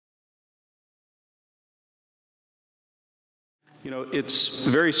You know, it's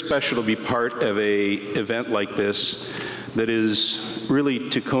very special to be part of an event like this that is really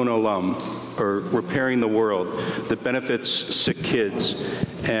tikkun olam, or repairing the world, that benefits sick kids.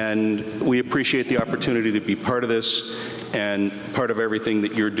 And we appreciate the opportunity to be part of this and part of everything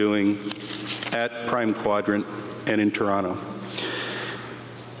that you're doing at Prime Quadrant and in Toronto.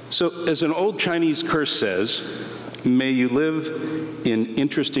 So, as an old Chinese curse says, may you live in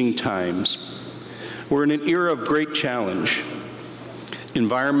interesting times. We're in an era of great challenge,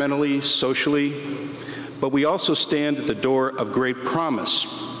 environmentally, socially, but we also stand at the door of great promise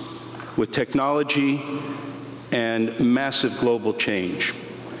with technology and massive global change.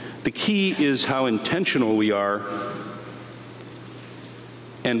 The key is how intentional we are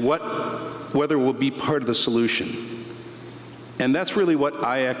and whether we'll be part of the solution. And that's really what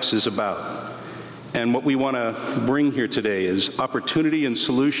IX is about. And what we want to bring here today is opportunity and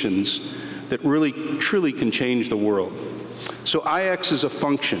solutions that really, truly can change the world. So IX is a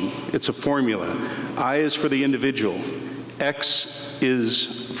function, it's a formula. I is for the individual. X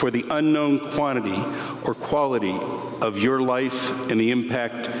is for the unknown quantity or quality of your life and the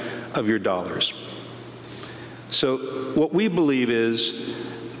impact of your dollars. So what we believe is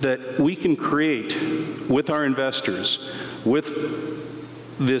that we can create with our investors, with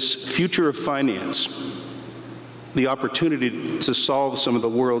this future of finance, the opportunity to solve some of the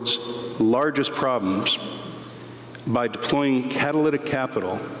world's largest problems by deploying catalytic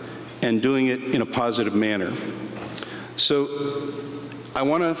capital and doing it in a positive manner. So I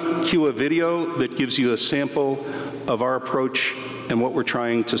want to cue a video that gives you a sample of our approach and what we're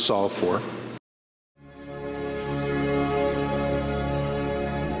trying to solve for.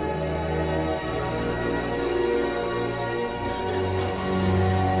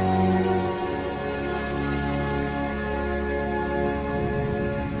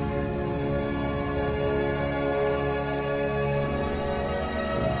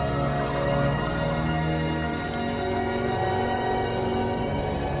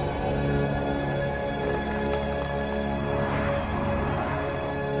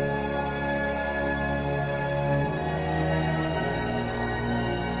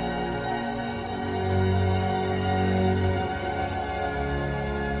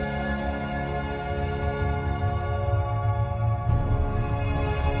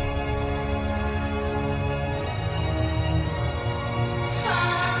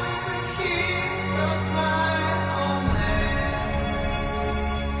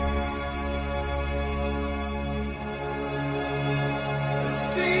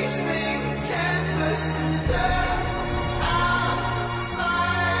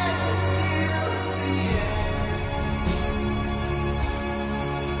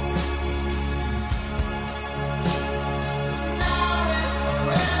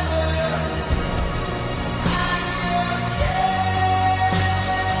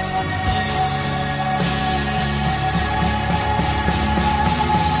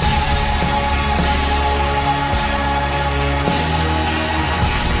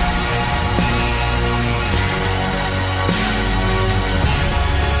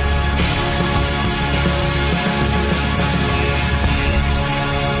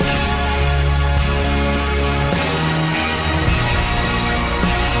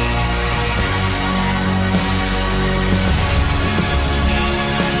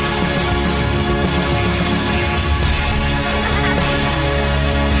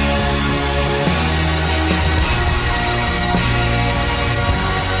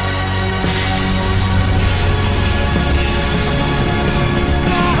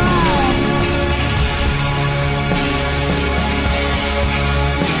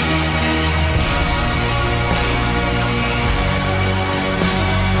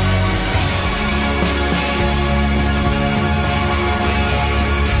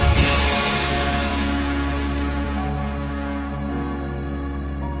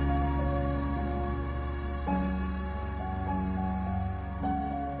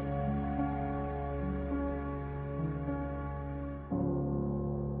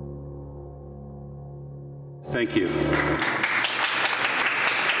 Thank you.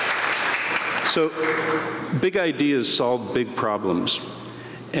 So, big ideas solve big problems.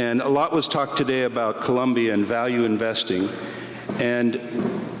 And a lot was talked today about Columbia and value investing. And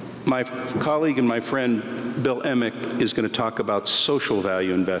my colleague and my friend, Bill Eimicke, is going to talk about social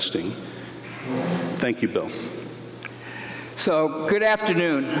value investing. Thank you, Bill. So, good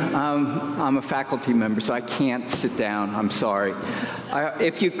afternoon. I'm a faculty member, so I can't sit down. I'm sorry.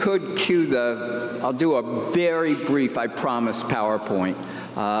 If you could cue I'll do a very brief, I promise, PowerPoint.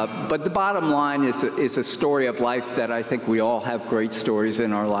 But the bottom line is a story of life that I think we all have great stories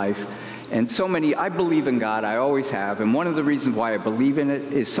in our life. And so many, I believe in God, I always have, and one of the reasons why I believe in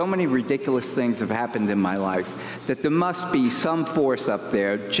it is so many ridiculous things have happened in my life that there must be some force up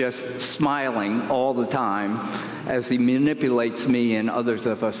there just smiling all the time as he manipulates me and others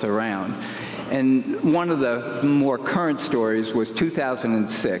of us around. And one of the more current stories was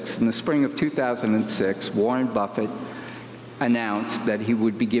 2006. In the spring of 2006, Warren Buffett announced that he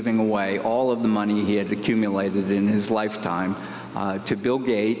would be giving away all of the money he had accumulated in his lifetime to Bill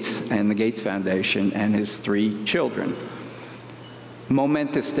Gates and the Gates Foundation and his 3 children.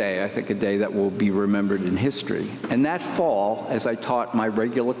 Momentous day, I think a day that will be remembered in history. And that fall, as I taught my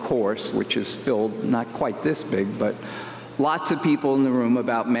regular course, which is filled not quite this big, but lots of people in the room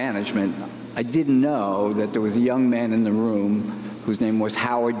about management, I didn't know that there was a young man in the room whose name was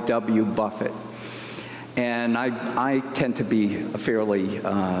Howard W. Buffett. And I tend to be fairly,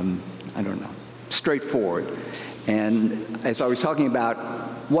 I don't know, straightforward. And as I was talking about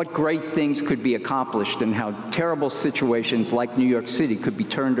what great things could be accomplished and how terrible situations like New York City could be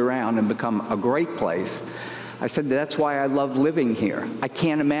turned around and become a great place, I said, that's why I love living here. I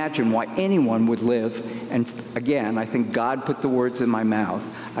can't imagine why anyone would live, and again, I think God put the words in my mouth.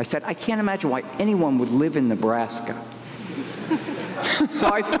 I said, I can't imagine why anyone would live in Nebraska. So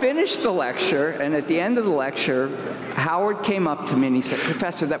I finished the lecture, and at the end of the lecture, Howard came up to me and he said,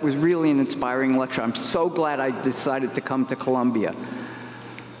 Professor, that was really an inspiring lecture. I'm so glad I decided to come to Columbia.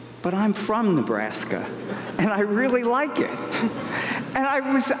 But I'm from Nebraska, and I really like it. And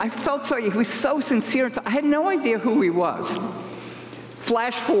I felt so, he was so sincere. I had no idea who he was.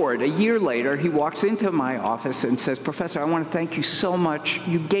 Flash forward, a year later, he walks into my office and says, Professor, I want to thank you so much.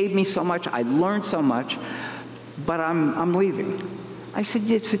 You gave me so much. I learned so much, but I'm leaving. I said,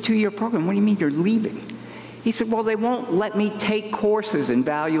 it's a 2-year program. What do you mean you're leaving? He said, well, they won't let me take courses in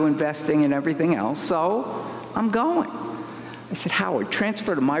value investing and everything else, so I'm going. I said, Howard,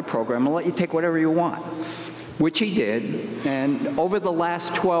 transfer to my program. I'll let you take whatever you want, which he did. And over the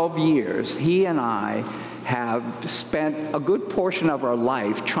last 12 years, he and I have spent a good portion of our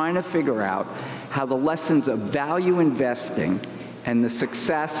life trying to figure out how the lessons of value investing and the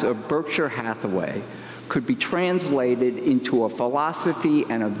success of Berkshire Hathaway could be translated into a philosophy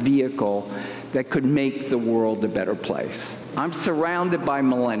and a vehicle that could make the world a better place. I'm surrounded by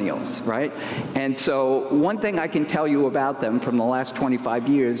millennials, right? And so one thing I can tell you about them from the last 25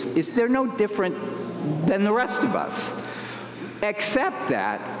 years is they're no different than the rest of us, except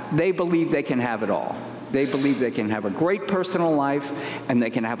that they believe they can have it all. They believe they can have a great personal life, and they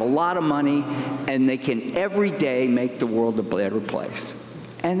can have a lot of money, and they can every day make the world a better place.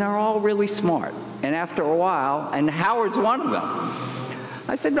 And they're all really smart. And after a while, and Howard's one of them,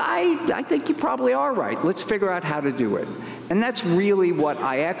 I said, I think you probably are right. Let's figure out how to do it. And that's really what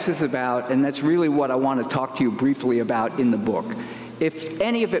IX is about, and that's really what I want to talk to you briefly about in the book. If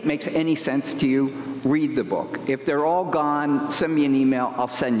any of it makes any sense to you, read the book. If they're all gone, send me an email. I'll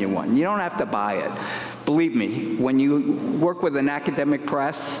send you one. You don't have to buy it. Believe me, when you work with an academic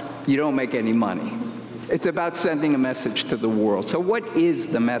press, you don't make any money. It's about sending a message to the world. So what is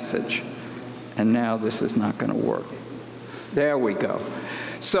the message? And now this is not going to work. There we go.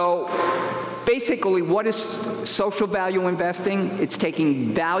 So basically, what is social value investing? It's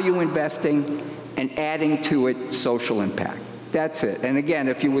taking value investing and adding to it social impact. That's it. And again,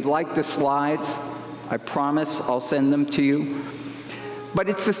 if you would like the slides, I promise I'll send them to you. But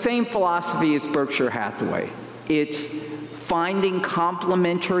it's the same philosophy as Berkshire Hathaway. It's finding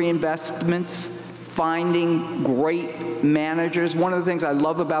complementary investments, finding great managers. One of the things I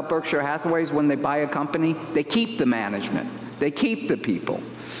love about Berkshire Hathaway is when they buy a company, they keep the management. They keep the people.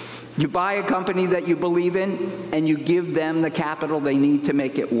 You buy a company that you believe in, and you give them the capital they need to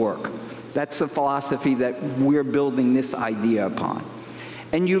make it work. That's the philosophy that we're building this idea upon.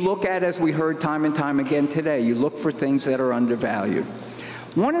 And you look at, as we heard time and time again today, you look for things that are undervalued.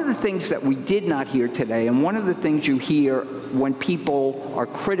 One of the things that we did not hear today, and one of the things you hear when people are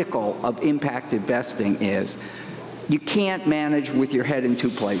critical of impact investing is, you can't manage with your head in 2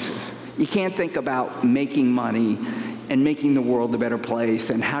 places. You can't think about making money and making the world a better place,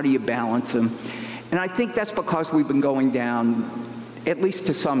 and how do you balance them. And I think that's because we've been going down, at least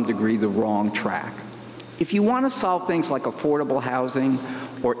to some degree, the wrong track. If you want to solve things like affordable housing,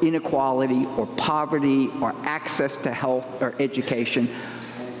 or inequality, or poverty, or access to health or education,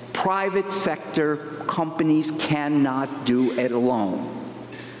 private sector companies cannot do it alone.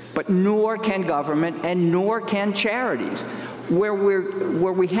 But nor can government, and nor can charities.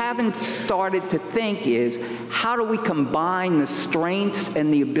 Where we haven't started to think is, how do we combine the strengths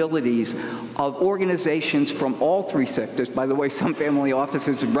and the abilities of organizations from all three sectors? By the way, some family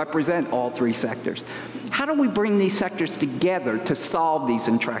offices represent all three sectors. How do we bring these sectors together to solve these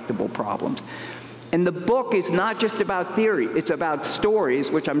intractable problems? And the book is not just about theory, it's about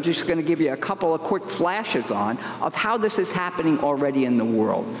stories, which I'm just going to give you a couple of quick flashes on, of how this is happening already in the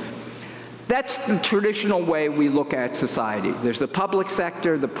world. That's the traditional way we look at society. There's the public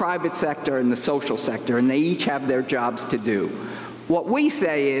sector, the private sector, and the social sector, and they each have their jobs to do. What we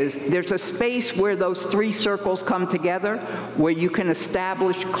say is there's a space where those three circles come together, where you can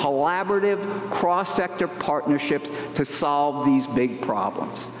establish collaborative, cross-sector partnerships to solve these big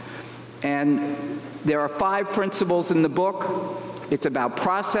problems. And there are 5 principles in the book. It's about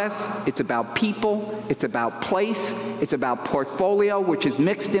process, it's about people, it's about place, it's about portfolio, which is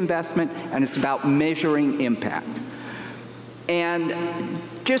mixed investment, and it's about measuring impact. And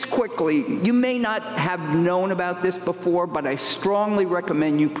just quickly, you may not have known about this before, but I strongly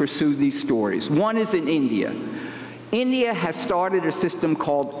recommend you pursue these stories. One is in India. India has started a system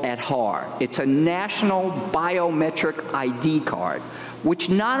called Aadhaar. It's a national biometric ID card, which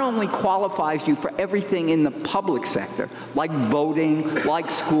not only qualifies you for everything in the public sector, like voting, like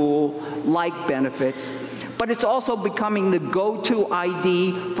school, like benefits, but it's also becoming the go-to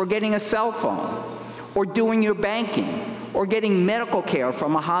ID for getting a cell phone, or doing your banking, or getting medical care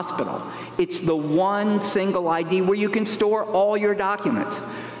from a hospital. It's the one single ID where you can store all your documents.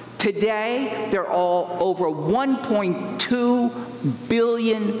 Today, there are over 1.2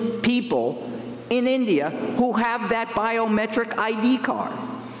 billion people in India who have that biometric ID card.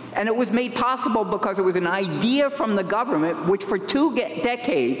 And it was made possible because it was an idea from the government, which for 2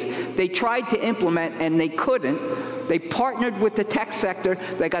 decades they tried to implement and they couldn't. They partnered with the tech sector.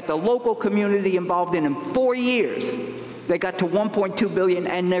 They got the local community involved in 4 years. They got to 1.2 billion,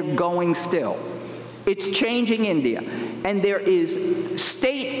 and they're going still. It's changing India. And there is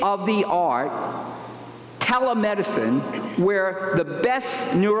state-of-the-art telemedicine where the best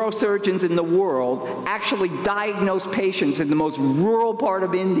neurosurgeons in the world actually diagnose patients in the most rural part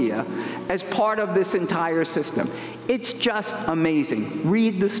of India as part of this entire system. It's just amazing.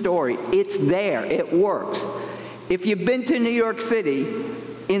 Read the story. It's there. It works. If you've been to New York City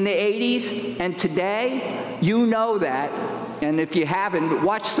in the 80s and today, you know that. And if you haven't,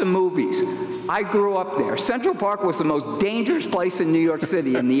 watch some movies. I grew up there. Central Park was the most dangerous place in New York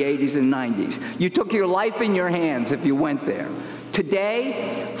City in the 80s and 90s. You took your life in your hands if you went there.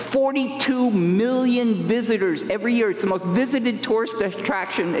 Today, 42 million visitors every year. It's the most visited tourist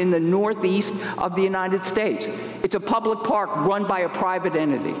attraction in the northeast of the United States. It's a public park run by a private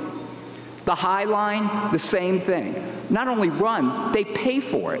entity. The High Line, the same thing. Not only run, they pay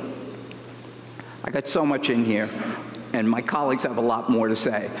for it. I got so much in here, and my colleagues have a lot more to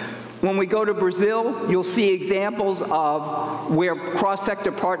say. When we go to Brazil, you'll see examples of where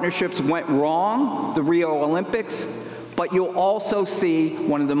cross-sector partnerships went wrong, the Rio Olympics, but you'll also see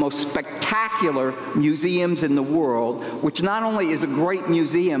one of the most spectacular museums in the world, which not only is a great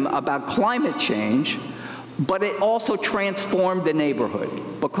museum about climate change, but it also transformed the neighborhood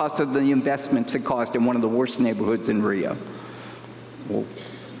because of the investments it caused in one of the worst neighborhoods in Rio. Well,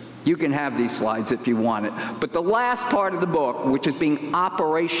 you can have these slides if you want it. But the last part of the book, which is being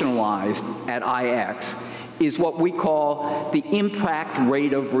operationalized at IX, is what we call the impact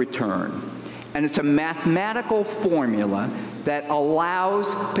rate of return. And it's a mathematical formula that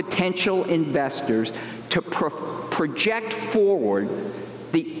allows potential investors to project forward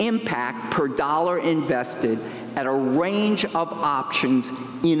the impact per dollar invested at a range of options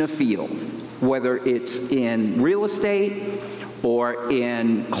in a field, whether it's in real estate, or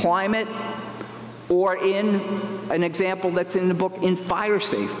in climate, or in an example that's in the book, in fire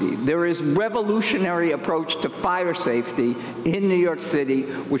safety. There is revolutionary approach to fire safety in New York City,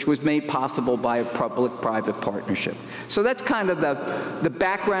 which was made possible by a public-private partnership. So that's kind of the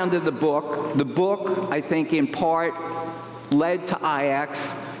background of the book. The book, I think, in part, led to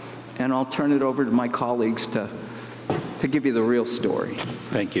IX, and I'll turn it over to my colleagues to give you the real story.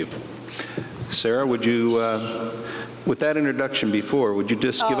 Thank you. Sarah, would you, with that introduction before, would you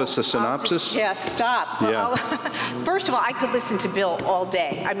just give us a synopsis? Stop. Yeah. First of all, I could listen to Bill all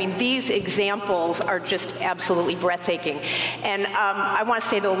day. I mean, these examples are just absolutely breathtaking. And I want to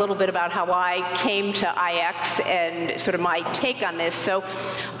say, though, a little bit about how I came to IX and sort of my take on this. So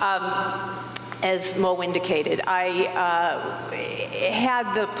as Mo indicated, I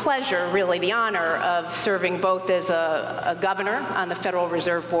had the pleasure, really the honor, of serving both as a governor on the Federal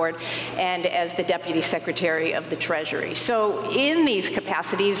Reserve Board and as the Deputy Secretary of the Treasury. So in these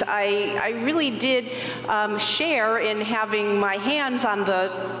capacities, I really did share in having my hands on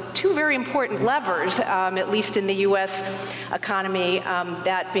the two very important levers, at least in the U.S. economy,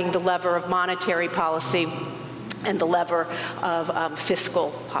 that being the lever of monetary policy and the lever of fiscal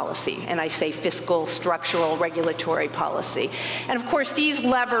policy. And I say fiscal, structural, regulatory policy. And of course, these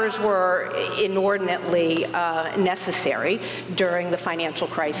levers were inordinately necessary during the financial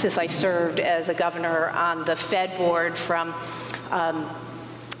crisis. I served as a governor on the Fed board from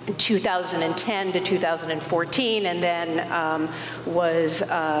 2010 to 2014, and then was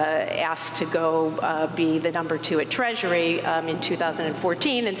asked to go be the #2 at Treasury in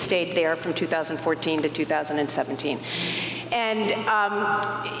 2014, and stayed there from 2014 to 2017. And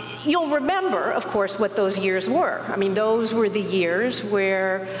you'll remember, of course, what those years were. I mean, those were the years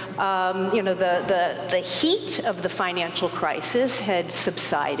where, you know, the heat of the financial crisis had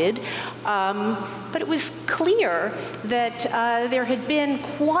subsided, but it was clear that there had been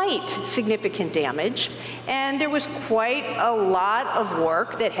quite significant damage, and there was quite a lot of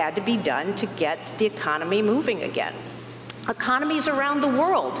work that had to be done to get the economy moving again. Economies around the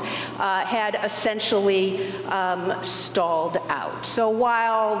world had essentially stalled out. So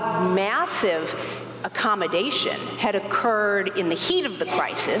while massive accommodation had occurred in the heat of the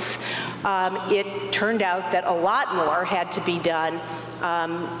crisis, it turned out that a lot more had to be done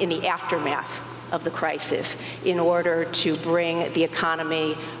in the aftermath of the crisis in order to bring the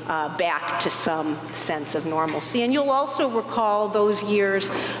economy back to some sense of normalcy. And you'll also recall those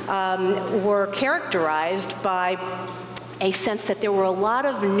years were characterized by a sense that there were a lot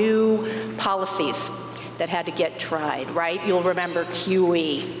of new policies that had to get tried, right? You'll remember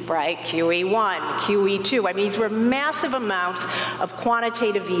QE, right? QE1, QE2. I mean, these were massive amounts of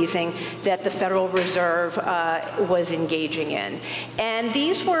quantitative easing that the Federal Reserve was engaging in. And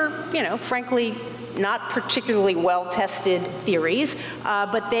these were, you know, frankly, not particularly well-tested theories,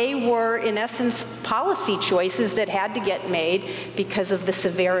 but they were, in essence, policy choices that had to get made because of the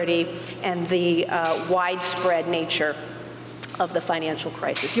severity and the widespread nature of the financial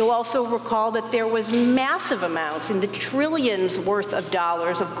crisis. You'll also recall that there was massive amounts, in the trillions worth of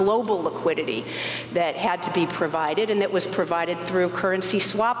dollars, of global liquidity that had to be provided, and that was provided through currency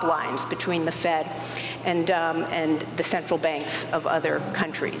swap lines between the Fed and the central banks of other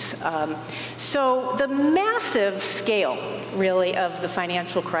countries. So the massive scale, really, of the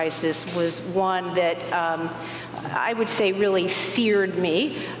financial crisis was one that I would say really seared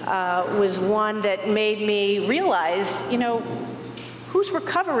me, was one that made me realize, you know, whose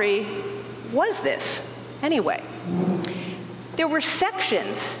recovery was this anyway? There were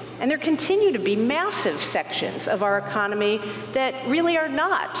sections, and there continue to be massive sections of our economy that really are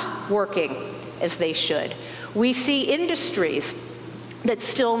not working as they should. We see industries that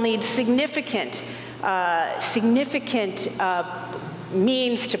still need significant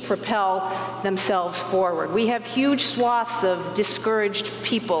means to propel themselves forward. We have huge swaths of discouraged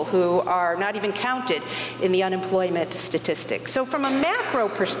people who are not even counted in the unemployment statistics. So from a macro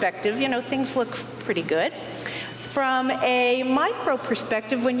perspective, you know, things look pretty good. From a micro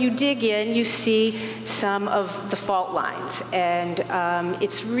perspective, when you dig in, you see some of the fault lines. And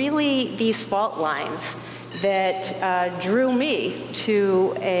it's really these fault lines that drew me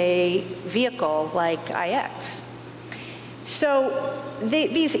to a vehicle like IX. So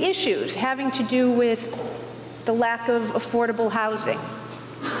these issues having to do with the lack of affordable housing,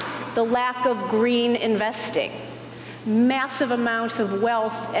 the lack of green investing, massive amounts of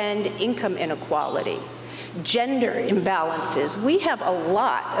wealth and income inequality, gender imbalances. We have a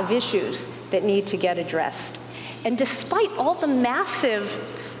lot of issues that need to get addressed. And despite all the massive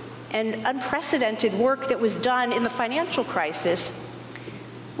and unprecedented work that was done in the financial crisis,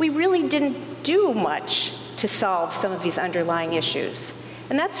 we really didn't do much to solve some of these underlying issues.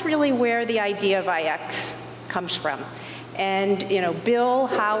 And that's really where the idea of IX comes from. And, you know, Bill,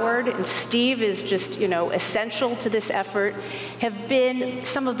 Howard, and Steve is just, you know, essential to this effort, have been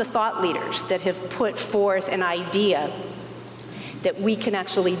some of the thought leaders that have put forth an idea that we can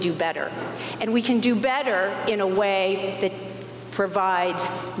actually do better. And we can do better in a way that provides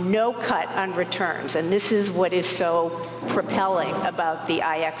no cut on returns. And this is what is so propelling about the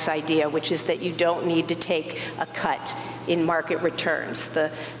IX idea, which is that you don't need to take a cut in market returns.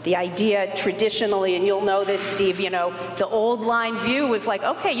 The idea traditionally, and you'll know this, Steve, you know, the old line view was like,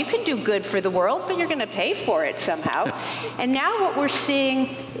 okay, you can do good for the world, but you're going to pay for it somehow. And now what we're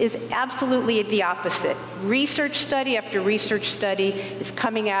seeing is absolutely the opposite. Research study after research study is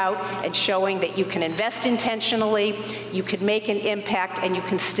coming out and showing that you can invest intentionally, you can make an impact, and you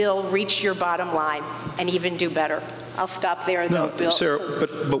can still reach your bottom line and even do better. I'll stop there, though, Bill. Sarah,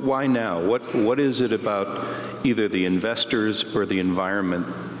 but why now? What is it about either the investors or the environment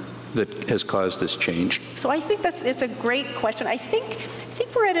that has caused this change? So I think it's a great question. I think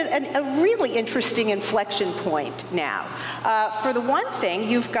we're at a really interesting inflection point now. For the one thing,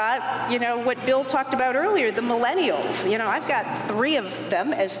 you've got, you know, what Bill talked about earlier, the millennials. You know, I've got 3 of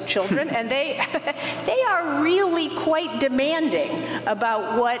them as children, and they are really quite demanding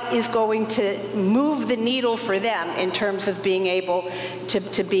about what is going to move the needle for them in terms of being able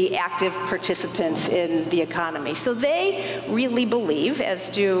to be active participants in the economy. So they really believe, as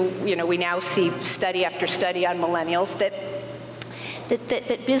do, you know, we now see study after study on millennials, that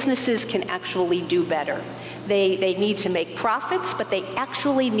businesses can actually do better. They need to make profits, but they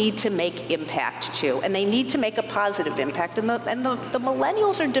actually need to make impact too, and they need to make a positive impact. And the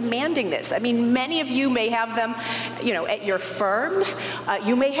millennials are demanding this. I mean, many of you may have them, you know, at your firms.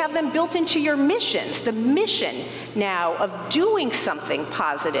 You may have them built into your missions. The mission now of doing something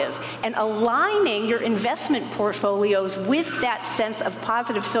positive and aligning your investment portfolios with that sense of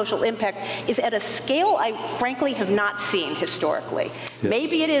positive social impact is at a scale I frankly have not seen historically. Yeah.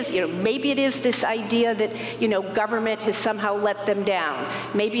 Maybe it is, you know, maybe it is this idea that, you know, government has somehow let them down.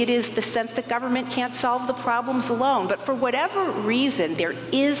 Maybe it is the sense that government can't solve the problems alone. But for whatever reason, there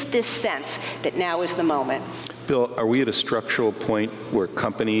is this sense that now is the moment. Bill, are we at a structural point where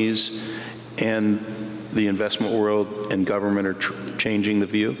companies and the investment world and government are changing the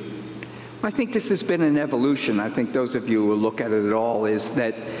view? I think this has been an evolution. I think those of you who look at it at all is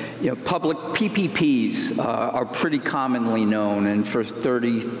that, you know, public PPPs are pretty commonly known, and for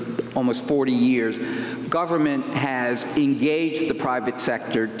 30, almost 40 years, government has engaged the private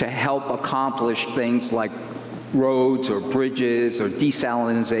sector to help accomplish things like roads or bridges or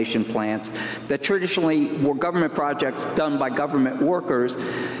desalination plants that traditionally were government projects done by government workers.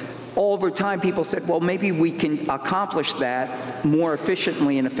 Over time, people said, well, maybe we can accomplish that more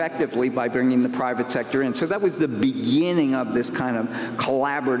efficiently and effectively by bringing the private sector in. So that was the beginning of this kind of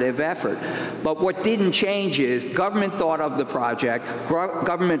collaborative effort. But what didn't change is government thought of the project,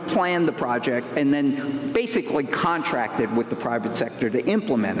 government planned the project, and then basically contracted with the private sector to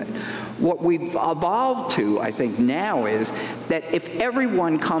implement it. What we've evolved to, I think, now is that if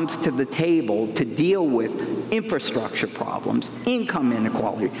everyone comes to the table to deal with infrastructure problems, income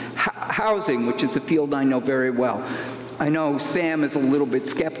inequality, housing, which is a field I know very well. I know Sam is a little bit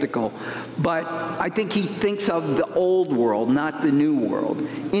skeptical, but I think he thinks of the old world, not the new world.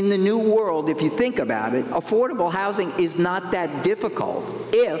 In the new world, if you think about it, affordable housing is not that difficult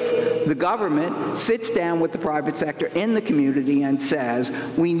if the government sits down with the private sector in the community and says,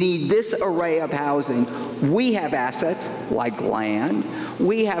 we need this array of housing. We have assets like land.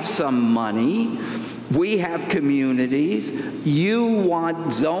 We have some money. We have communities. You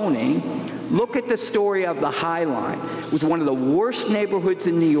want zoning. Look at the story of the High Line. It was one of the worst neighborhoods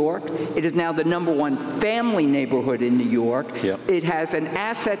in New York. It is now the #1 family neighborhood in New York. Yep. It has an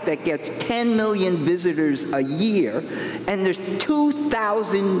asset that gets 10 million visitors a year, and there's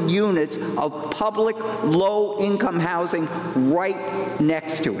 2,000 units of public low-income housing right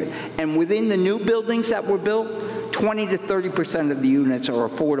next to it. And within the new buildings that were built, 20 to 30% of the units are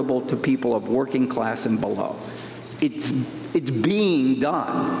affordable to people of working class and below. It's being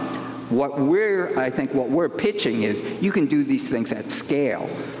done. I think what we're pitching is you can do these things at scale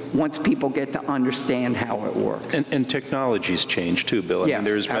once people get to understand how it works. And technology's changed too, Bill. Yes, I mean,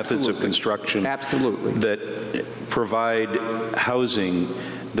 there's methods of construction that provide housing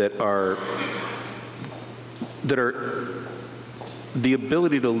that are the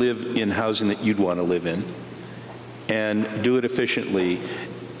ability to live in housing that you'd want to live in and do it efficiently.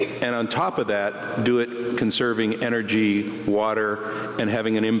 And on top of that, do it conserving energy, water, and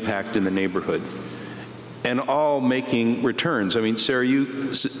having an impact in the neighborhood. And all making returns. I mean, Sarah,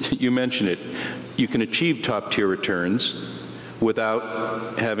 you mentioned it. You can achieve top-tier returns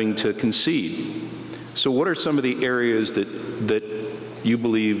without having to concede. So what are some of the areas that you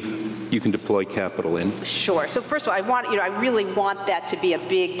believe deploy capital in? Sure. So first of all, I really want that to be a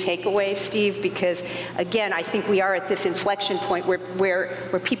big takeaway, Steve, because again, I think we are at this inflection point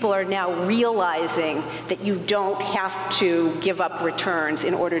where people are now realizing that you don't have to give up returns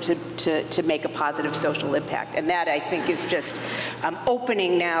in order to make a positive social impact. And that, I think, is just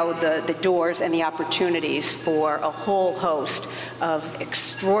opening now the doors and the opportunities for a whole host of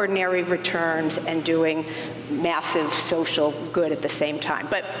extraordinary returns and doing massive social good at the same time.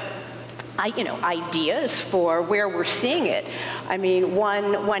 But ideas for where we're seeing it. I mean,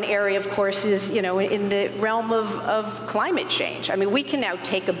 one area, of course, is, in the realm of climate change. I mean, we can now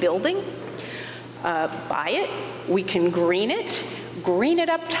take a building, buy it, we can green it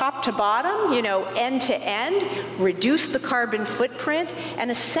up top to bottom, end to end, reduce the carbon footprint, and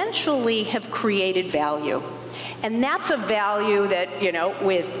essentially have created value. And that's a value that,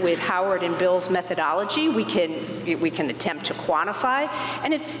 with Howard and Bill's methodology, we can attempt to quantify,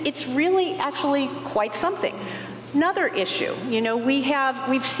 and it's really actually quite something. Another issue,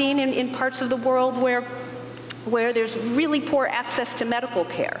 we've seen in parts of the world where there's really poor access to medical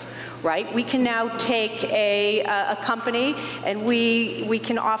care. Right? We can now take a company and we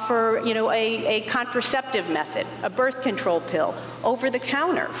can offer, a contraceptive method, a birth control pill, over the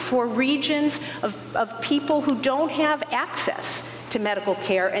counter for regions of people who don't have access to medical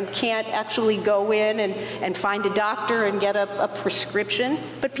care and can't actually go in and find a doctor and get a prescription,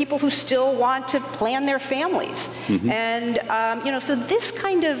 but people who still want to plan their families. Mm-hmm. And, so this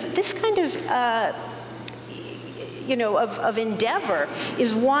kind of of endeavor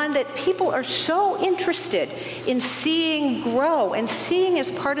is one that people are so interested in seeing grow and seeing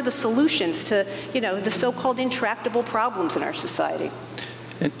as part of the solutions to, the so-called intractable problems in our society.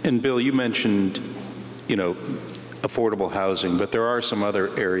 And Bill, you mentioned, affordable housing, but there are some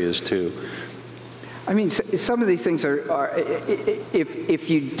other areas too. I mean, some of these things are if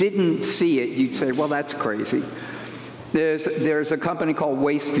you didn't see it, you'd say, well, that's crazy. There's a company called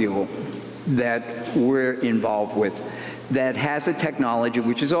Waste Fuel that we're involved with that has a technology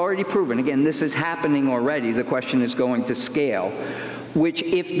which is already proven. Again, this is happening already. The question is going to scale, which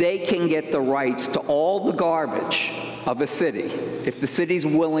if they can get the rights to all the garbage of a city, if the city's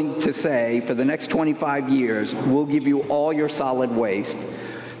willing to say, for the next 25 years, we'll give you all your solid waste,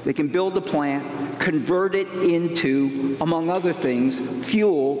 they can build a plant, convert it into, among other things,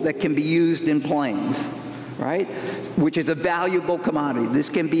 fuel that can be used in planes. Right? Which is a valuable commodity. This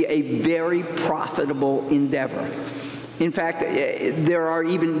can be a very profitable endeavor. In fact, there are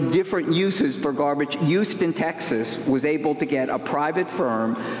even different uses for garbage. Houston, Texas was able to get a private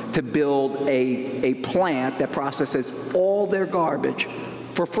firm to build a plant that processes all their garbage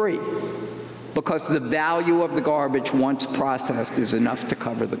for free, because the value of the garbage, once processed, is enough to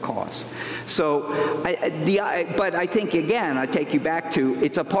cover the cost. So, but I think, again, I take you back to,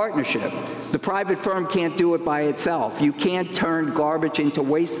 it's a partnership. The private firm can't do it by itself. You can't turn garbage into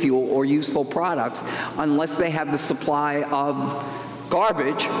waste fuel or useful products unless they have the supply of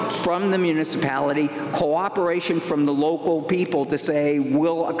garbage from the municipality, cooperation from the local people to say,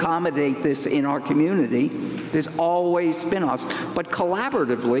 we'll accommodate this in our community. There's always spin-offs, but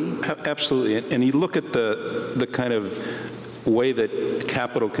collaboratively. Absolutely, and you look at the kind of way that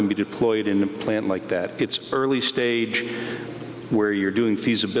capital can be deployed in a plant like that. It's early stage, where you're doing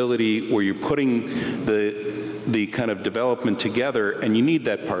feasibility, where you're putting the kind of development together, and you need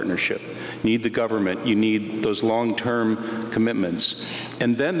that partnership. You need the government, you need those long-term commitments.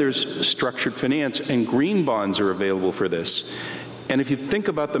 And then there's structured finance, and green bonds are available for this. And if you think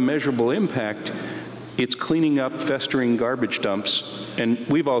about the measurable impact, it's cleaning up festering garbage dumps. And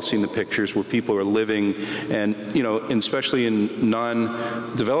we've all seen the pictures where people are living, and especially in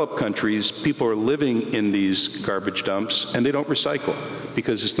non-developed countries, people are living in these garbage dumps and they don't recycle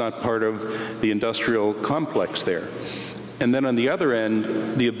because it's not part of the industrial complex there. And then on the other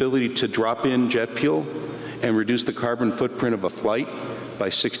end, the ability to drop in jet fuel and reduce the carbon footprint of a flight by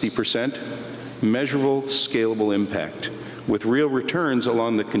 60%, measurable, scalable impact with real returns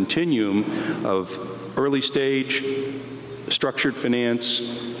along the continuum of early stage, structured finance,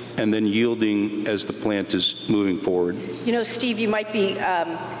 and then yielding as the plant is moving forward. Steve, you might be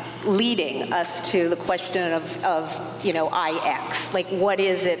leading us to the question of IX. Like, what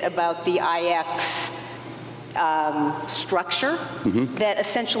is it about the IX structure that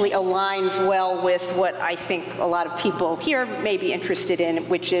essentially aligns well with what I think a lot of people here may be interested in,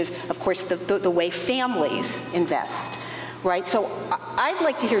 which is, of course, the way families invest. Right, so I'd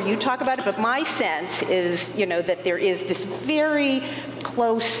like to hear you talk about it, but my sense is, that there is this very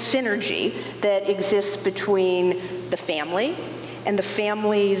close synergy that exists between the family and the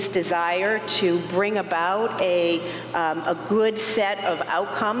family's desire to bring about a good set of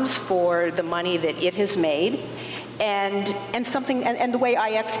outcomes for the money that it has made, and the way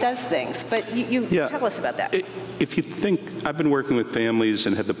IX does things. But you tell us about that. If you think, I've been working with families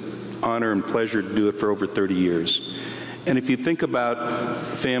and had the honor and pleasure to do it for over 30 years. And if you think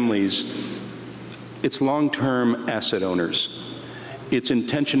about families, it's long-term asset owners. It's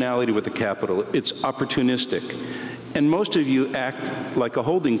intentionality with the capital. It's opportunistic. And most of you act like a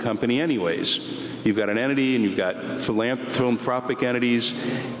holding company anyways. You've got an entity and you've got philanthropic entities,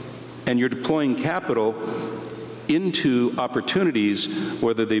 and you're deploying capital into opportunities,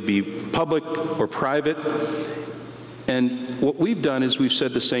 whether they be public or private. And what we've done is we've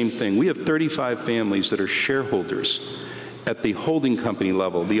said the same thing. We have 35 families that are shareholders at the holding company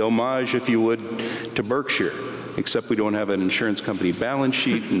level, the homage, if you would, to Berkshire, except we don't have an insurance company balance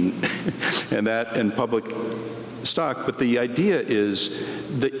sheet and public stock. But the idea is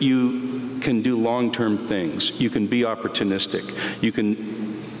that you can do long-term things. You can be opportunistic. You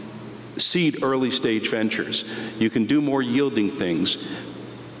can seed early-stage ventures. You can do more yielding things.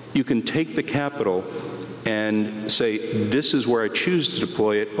 You can take the capital and say, this is where I choose to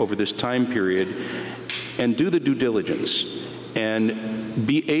deploy it over this time period, and do the due diligence, and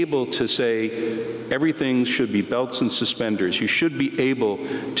be able to say, everything should be belts and suspenders. You should be able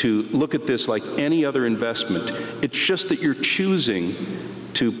to look at this like any other investment. It's just that you're choosing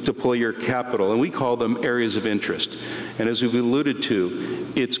to deploy your capital, and we call them areas of interest. And as we've alluded to,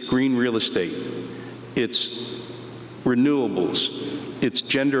 it's green real estate, it's renewables, it's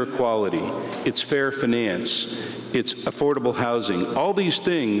gender equality, it's fair finance, it's affordable housing, all these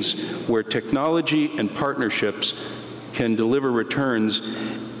things where technology and partnerships can deliver returns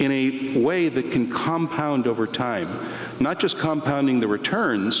in a way that can compound over time. Not just compounding the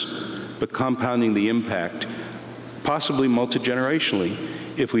returns, but compounding the impact, possibly multi-generationally,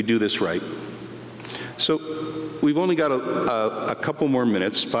 if we do this right. So we've only got a couple more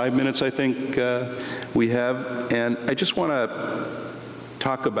minutes, 5 minutes I think we have, and I just want to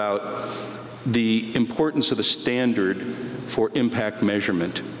talk about the importance of the standard for impact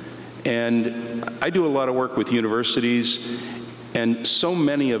measurement. And I do a lot of work with universities, and so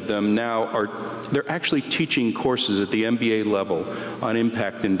many of them now they're actually teaching courses at the MBA level on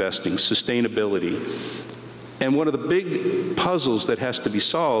impact investing, sustainability. And one of the big puzzles that has to be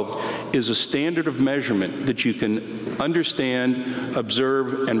solved is a standard of measurement that you can understand,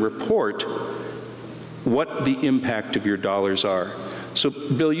 observe, and report what the impact of your dollars are. So,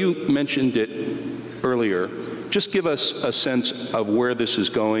 Bill, you mentioned it earlier. Just give us a sense of where this is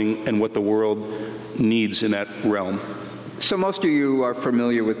going and what the world needs in that realm. So most of you are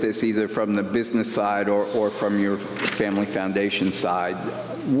familiar with this either from the business side or from your family foundation side.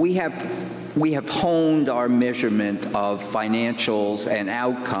 We have honed our measurement of financials and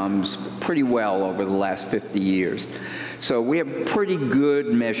outcomes pretty well over the last 50 years. So we have pretty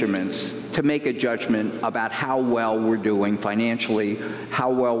good measurements to make a judgment about how well we're doing financially, how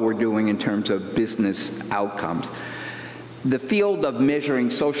well we're doing in terms of business outcomes. The field of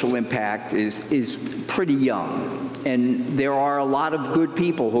measuring social impact is pretty young, and there are a lot of good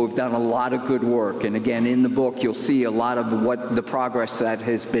people who have done a lot of good work. And again, in the book, you'll see a lot of what the progress that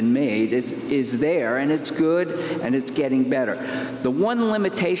has been made is there, and it's good, and it's getting better. The one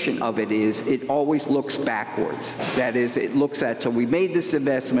limitation of it is it always looks backwards. That is, it looks at, so we made this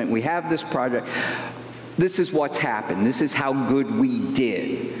investment, we have this project, this is what's happened, this is how good we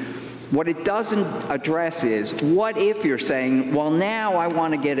did. What it doesn't address is, what if you're saying, well, now I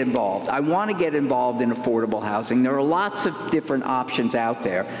want to get involved. I want to get involved in affordable housing. There are lots of different options out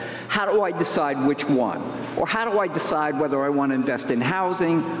there. How do I decide which one? Or how do I decide whether I want to invest in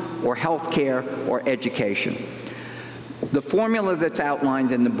housing or healthcare or education? The formula that's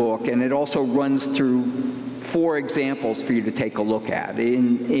outlined in the book, and it also runs through 4 examples for you to take a look at,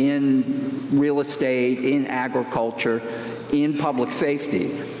 in real estate, in agriculture, in public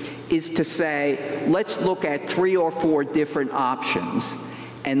safety, is to say, let's look at 3 or 4 different options,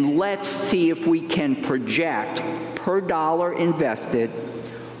 and let's see if we can project per dollar invested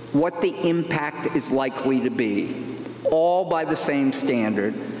what the impact is likely to be, all by the same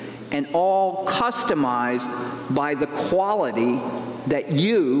standard, and all customized by the quality that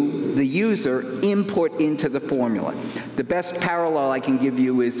you, the user, input into the formula. The best parallel I can give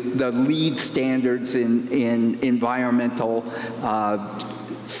you is the LEED standards in environmental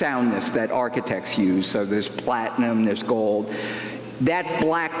soundness that architects use. So there's platinum, there's gold. That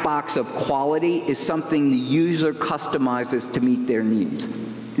black box of quality is something the user customizes to meet their needs.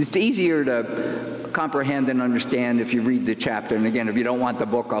 It's easier to comprehend and understand if you read the chapter. And again, if you don't want the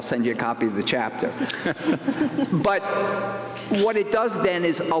book, I'll send you a copy of the chapter. But what it does then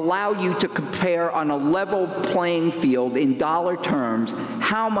is allow you to compare on a level playing field in dollar terms,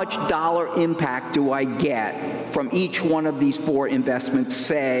 how much dollar impact do I get from each one of these 4 investments,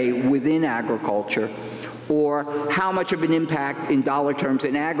 say, within agriculture, or how much of an impact in dollar terms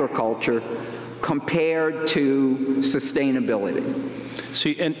in agriculture compared to sustainability.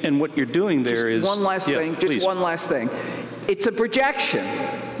 See, and what you're doing there is... One last thing, just one last thing. It's a projection,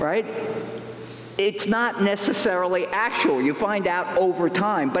 right? It's not necessarily actual. You find out over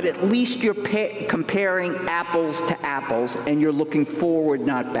time, but at least you're comparing apples to apples, and you're looking forward,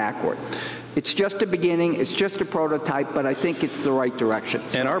 not backward. It's just a beginning, it's just a prototype, but I think it's the right direction.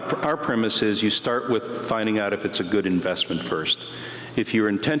 And our premise is you start with finding out if it's a good investment first. If you're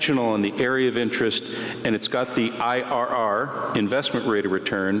intentional in the area of interest and it's got the IRR, investment rate of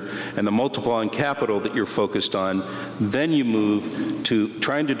return, and the multiple on capital that you're focused on, then you move to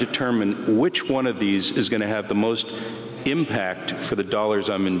trying to determine which one of these is going to have the most impact for the dollars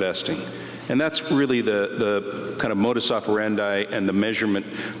I'm investing. And that's really the kind of modus operandi and the measurement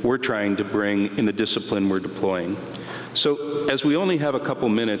we're trying to bring in the discipline we're deploying. So as we only have a couple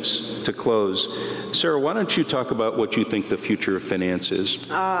minutes to close, Sarah, why don't you talk about what you think the future of finance is?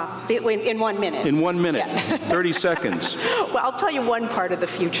 In 1 minute. In 1 minute, yeah. 30 seconds. Well, I'll tell you one part of the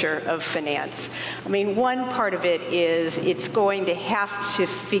future of finance. I mean, one part of it is it's going to have to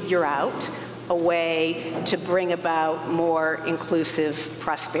figure out a way to bring about more inclusive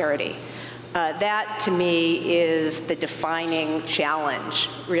prosperity. That, to me, is the defining challenge,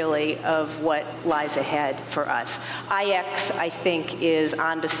 really, of what lies ahead for us. IX, I think, is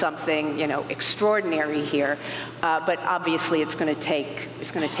onto something, you know, extraordinary here, but obviously it's going to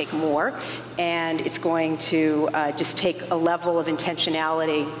take more, and it's going to just take a level of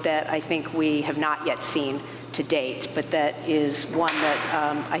intentionality that I think we have not yet seen to date, but that is one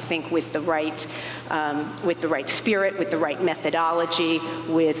that I think with the right spirit, with the right methodology,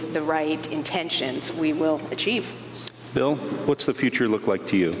 with the right intentions, we will achieve. Bill, what's the future look like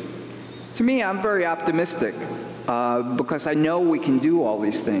to you? To me, I'm very optimistic because I know we can do all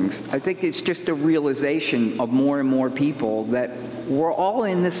these things. I think it's just a realization of more and more people that we're all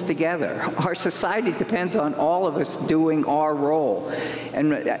in this together. Our society depends on all of us doing our role.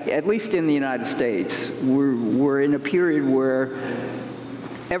 And at least in the United States, we're in a period where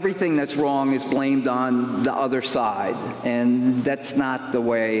everything that's wrong is blamed on the other side, and that's not the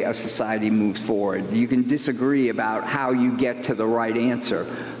way a society moves forward. You can disagree about how you get to the right answer,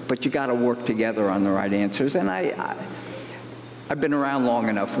 but you got to work together on the right answers. And I've been around long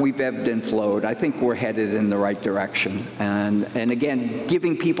enough. We've ebbed and flowed. I think we're headed in the right direction. And again,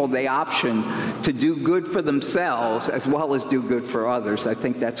 giving people the option to do good for themselves as well as do good for others, I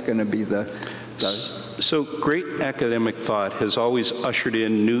think that's going to be the So great academic thought has always ushered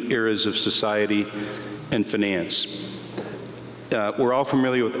in new eras of society and finance. We're all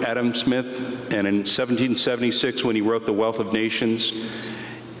familiar with Adam Smith, and in 1776, when he wrote The Wealth of Nations,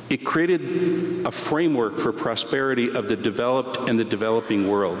 it created a framework for prosperity of the developed and the developing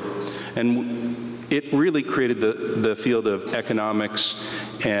world. And it really created the field of economics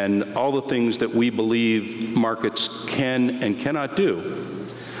and all the things that we believe markets can and cannot do.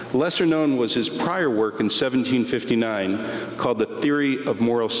 Lesser known was his prior work in 1759 called The Theory of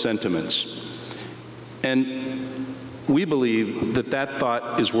Moral Sentiments. And we believe that that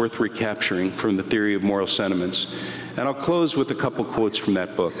thought is worth recapturing from The Theory of Moral Sentiments. And I'll close with a couple quotes from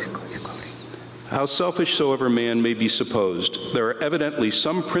that book. How selfish soever man may be supposed, there are evidently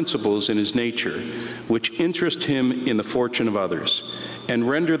some principles in his nature which interest him in the fortune of others, and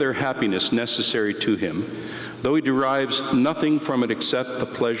render their happiness necessary to him, though he derives nothing from it except the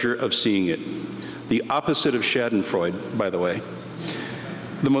pleasure of seeing it. The opposite of Schadenfreude, by the way.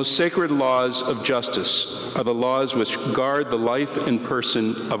 The most sacred laws of justice are the laws which guard the life and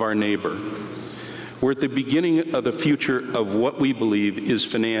person of our neighbor. We're at the beginning of the future of what we believe is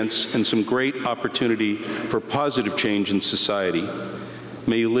finance and some great opportunity for positive change in society.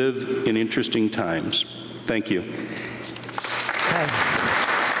 May you live in interesting times. Thank you.